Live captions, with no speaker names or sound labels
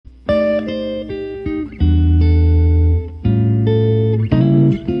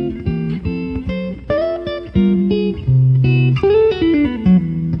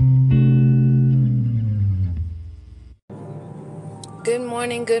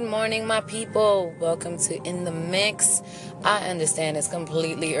Good morning, my people. Welcome to In the Mix. I understand it's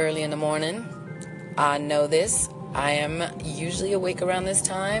completely early in the morning. I know this. I am usually awake around this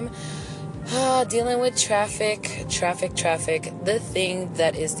time. Dealing with traffic. The thing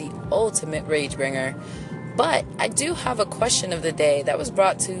that is the ultimate rage bringer. But I do have a question of the day that was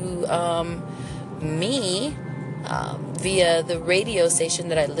brought to me via the radio station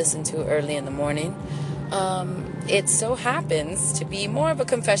that I listened to early in the morning. It so happens to be more of a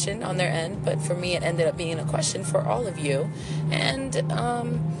confession on their end, but for me it ended up being a question for all of you. And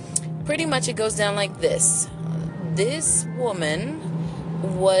pretty much it goes down like this. This woman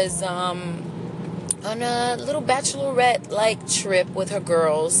was on a little bachelorette-like trip with her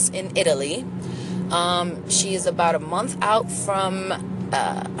girls in Italy. She is about a month out from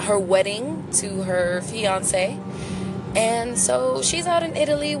her wedding to her fiance. And so she's out in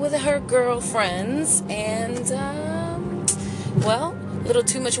Italy with her girlfriends, and, a little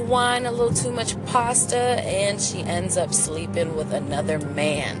too much wine, a little too much pasta, and she ends up sleeping with another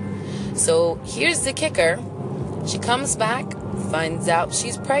man. So here's the kicker. She comes back, finds out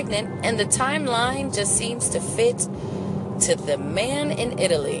she's pregnant, and the timeline just seems to fit to the man in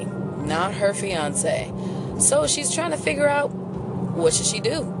Italy, not her fiance. So she's trying to figure out, what should she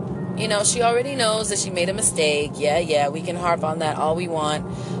do? You know, she already knows that she made a mistake. Yeah, we can harp on that all we want.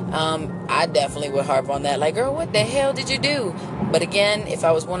 I definitely would harp on that. Like, girl, what the hell did you do? But again, if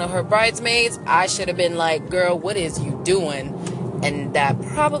I was one of her bridesmaids, I should have been like, girl, what is you doing? And that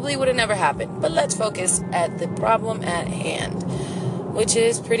probably would have never happened. But let's focus at the problem at hand, which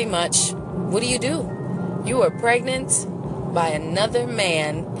is pretty much, what do? You are pregnant by another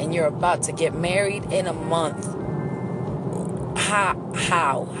man, and you're about to get married in a month.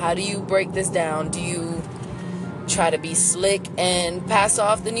 How do you break this down? Do you try to be slick and pass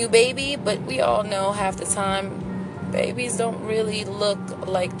off the new baby? But we all know half the time babies don't really look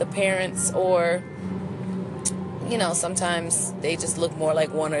like the parents, or sometimes they just look more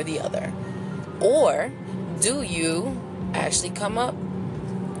like one or the other. Or do you actually come up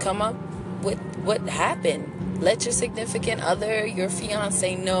with what happened? Let your significant other, your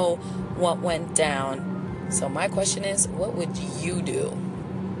fiance, know what went down. So my question is, what would you do?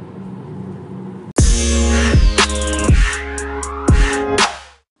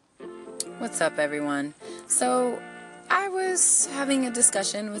 What's up, everyone? So I was having a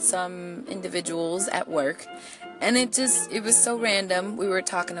discussion with some individuals at work, and it was so random. We were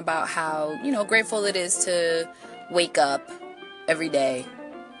talking about how, grateful it is to wake up every day.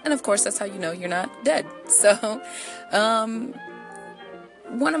 And of course, that's how you know you're not dead. So,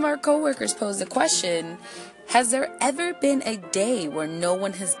 one of our coworkers posed a question: has there ever been a day where no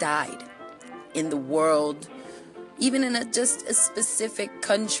one has died in the world, even in just a specific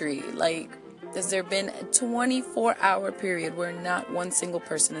country? Like, has there been a 24-hour period where not one single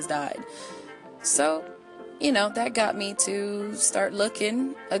person has died? So, that got me to start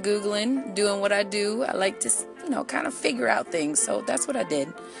looking, Googling, doing what I do. I like to, kind of figure out things. So that's what I did.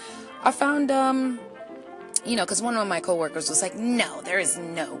 I found, because one of my coworkers was like, no, there is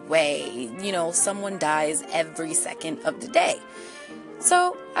no way, someone dies every second of the day.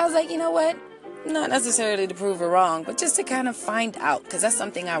 So I was like, you know what? Not necessarily to prove her wrong, but just to kind of find out, because that's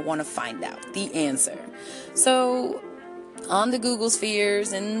something I want to find out, the answer. So on the Google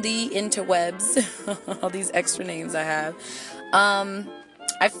spheres and the interwebs, all these extra names I have,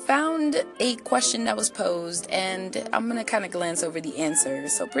 I found a question that was posed, and I'm going to kind of glance over the answer.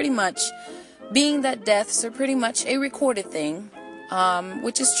 So pretty much, being that deaths are pretty much a recorded thing,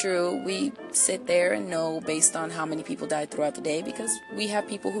 which is true. We sit there and know based on how many people died throughout the day, because we have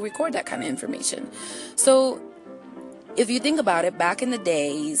people who record that kind of information. So if you think about it, back in the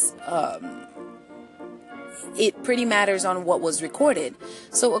days, it pretty matters on what was recorded.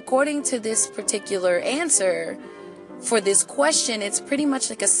 So according to this particular answer for this question, it's pretty much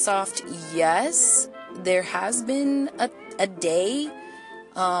like a soft yes. There has been a day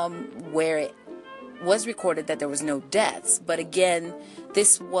where it was recorded that there was no deaths. But again,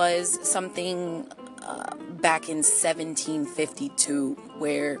 this was something back in 1752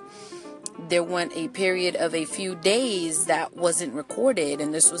 where there went a period of a few days that wasn't recorded,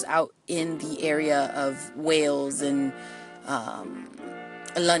 and this was out in the area of Wales and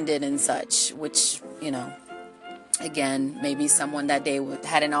London and such, which, again, maybe someone that day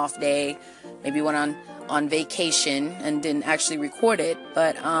had an off day, maybe went on vacation and didn't actually record it.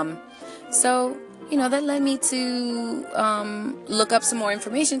 But so that led me to look up some more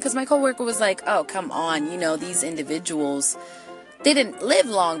information, because my coworker was like, oh, come on, these individuals, they didn't live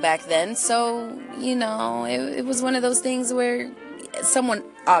long back then. So, it was one of those things where someone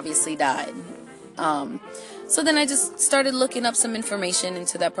obviously died. So then I just started looking up some information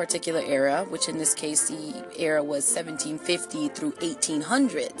into that particular era, which in this case, the era was 1750 through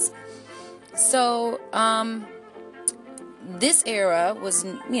 1800s. So, this era was,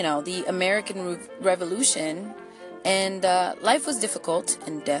 the American Revolution, and life was difficult,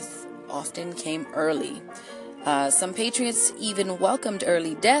 and death often came early. Some patriots even welcomed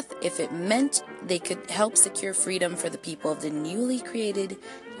early death if it meant they could help secure freedom for the people of the newly created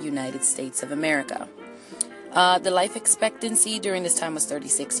United States of America. The life expectancy during this time was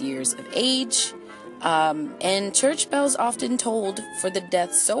 36 years of age, and church bells often tolled for the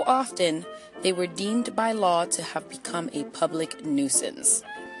death so often they were deemed by law to have become a public nuisance.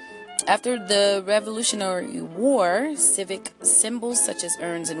 After the Revolutionary War, civic symbols such as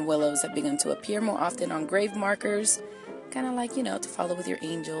urns and willows have begun to appear more often on grave markers, kind of like, to follow with your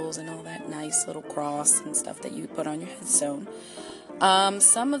angels and all that nice little cross and stuff that you put on your headstone.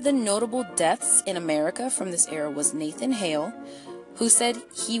 Some of the notable deaths in America from this era was Nathan Hale, who said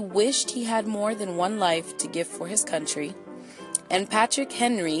he wished he had more than one life to give for his country, and Patrick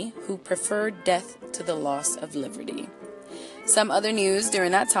Henry, who preferred death to the loss of liberty. Some other news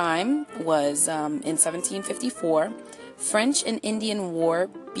during that time was in 1754, French and Indian War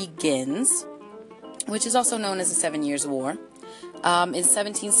begins, which is also known as the 7 Years' War. In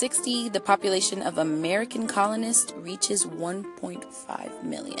 1760, the population of American colonists reaches 1.5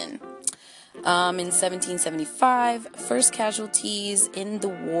 million. In 1775, first casualties in the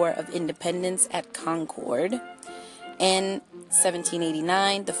War of Independence at Concord. In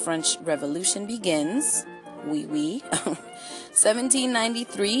 1789, the French Revolution begins.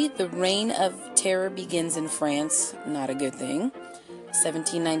 1793, the Reign of Terror begins in France. Not a good thing.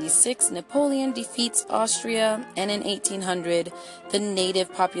 1796, Napoleon defeats Austria, and in 1800, the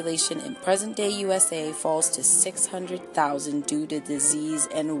native population in present-day USA falls to 600,000 due to disease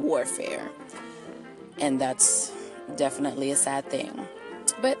and warfare. And that's definitely a sad thing.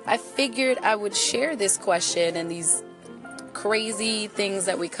 But I figured I would share this question and these crazy things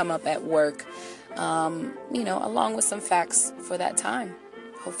that we come up at work, along with some facts for that time.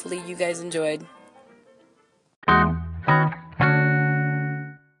 Hopefully you guys enjoyed.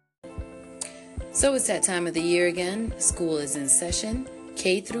 So it's that time of the year again. School is in session,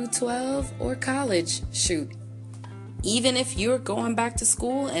 K through 12 or college. Shoot. Even if you're going back to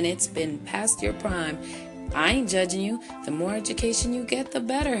school and it's been past your prime, I ain't judging you. The more education you get, the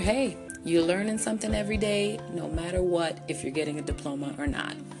better. Hey, you're learning something every day, no matter what, if you're getting a diploma or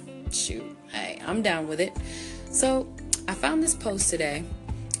not. Shoot. Hey, I'm down with it. So I found this post today.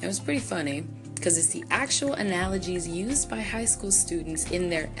 It was pretty funny because it's the actual analogies used by high school students in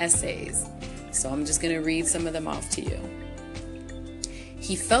their essays. So I'm just going to read some of them off to you.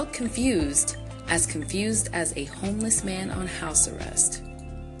 He felt confused as a homeless man on house arrest.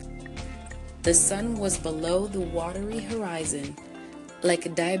 The sun was below the watery horizon, like a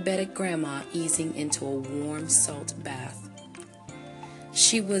diabetic grandma easing into a warm salt bath.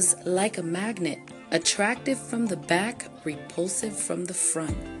 She was like a magnet, attractive from the back, repulsive from the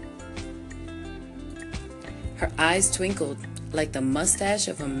front. Her eyes twinkled like the mustache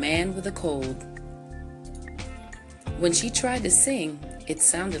of a man with a cold. When she tried to sing, it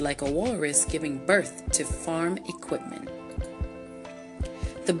sounded like a walrus giving birth to farm equipment.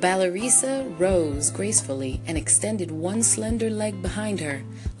 The ballerina rose gracefully and extended one slender leg behind her,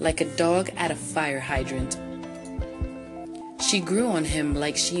 like a dog at a fire hydrant. She grew on him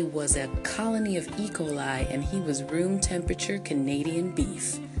like she was a colony of E. coli and he was room temperature Canadian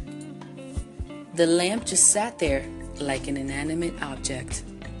beef. The lamp just sat there like an inanimate object.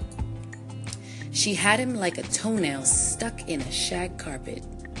 She had him like a toenail stuck in a shag carpet.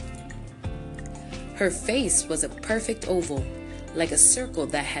 Her face was a perfect oval, like a circle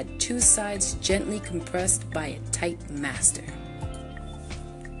that had two sides gently compressed by a tight master.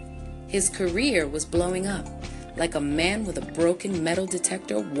 His career was blowing up, like a man with a broken metal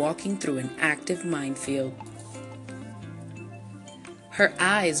detector walking through an active minefield. Her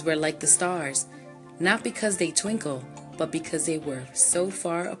eyes were like the stars, not because they twinkle, but because they were so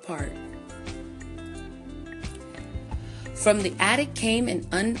far apart. From the attic came an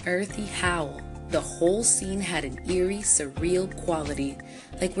unearthly howl. The whole scene had an eerie, surreal quality,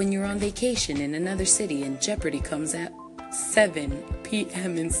 like when you're on vacation in another city and Jeopardy comes at 7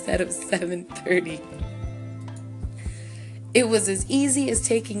 p.m. instead of 7:30. It was as easy as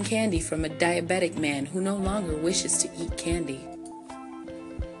taking candy from a diabetic man who no longer wishes to eat candy.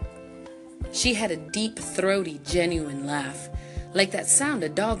 She had a deep, throaty, genuine laugh, like that sound a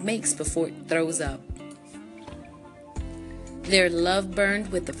dog makes before it throws up. Their love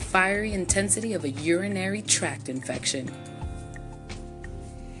burned with the fiery intensity of a urinary tract infection.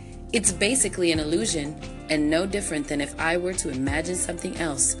 It's basically an illusion, and no different than if I were to imagine something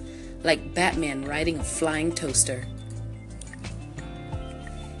else, like Batman riding a flying toaster.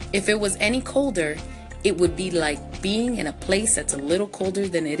 If it was any colder, it would be like being in a place that's a little colder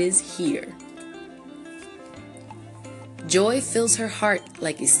than it is here. Joy fills her heart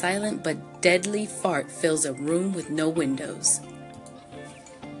like a silent but deadly fart fills a room with no windows.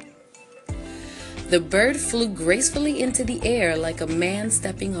 The bird flew gracefully into the air like a man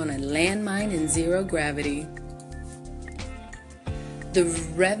stepping on a landmine in zero gravity. The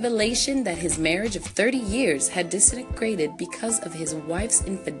revelation that his marriage of 30 years had disintegrated because of his wife's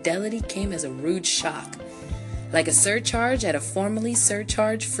infidelity came as a rude shock, like a surcharge at a formerly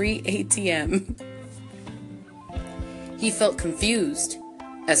surcharge-free ATM. He felt confused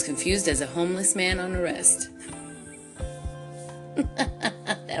as a homeless man on arrest.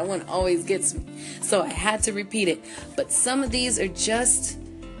 That one always gets me, so I had to repeat it. But some of these are just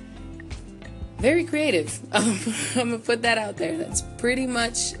very creative. I'm gonna put that out there. That's pretty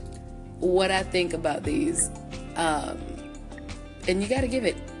much what I think about these. And you gotta give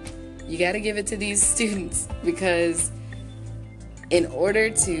it. You gotta give it to these students, because in order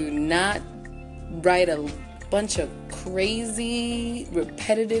to not write a bunch of crazy,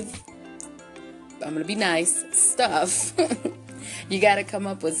 repetitive, I'm gonna be nice, stuff, you gotta come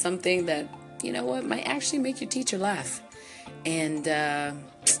up with something that, you know what, might actually make your teacher laugh. And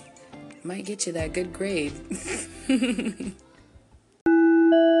might get you that good grade.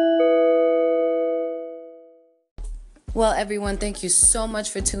 Well, everyone, thank you so much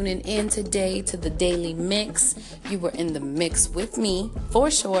for tuning in today to the Daily Mix. You were in the mix with me, for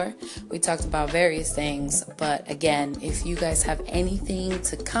sure. We talked about various things, but again, if you guys have anything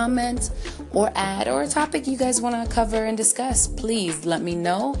to comment or add, or a topic you guys want to cover and discuss, please let me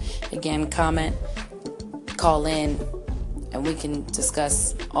know. Again, comment, call in, and we can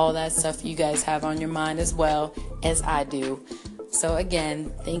discuss all that stuff you guys have on your mind as well as I do. So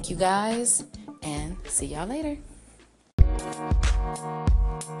again, thank you guys, and see y'all later.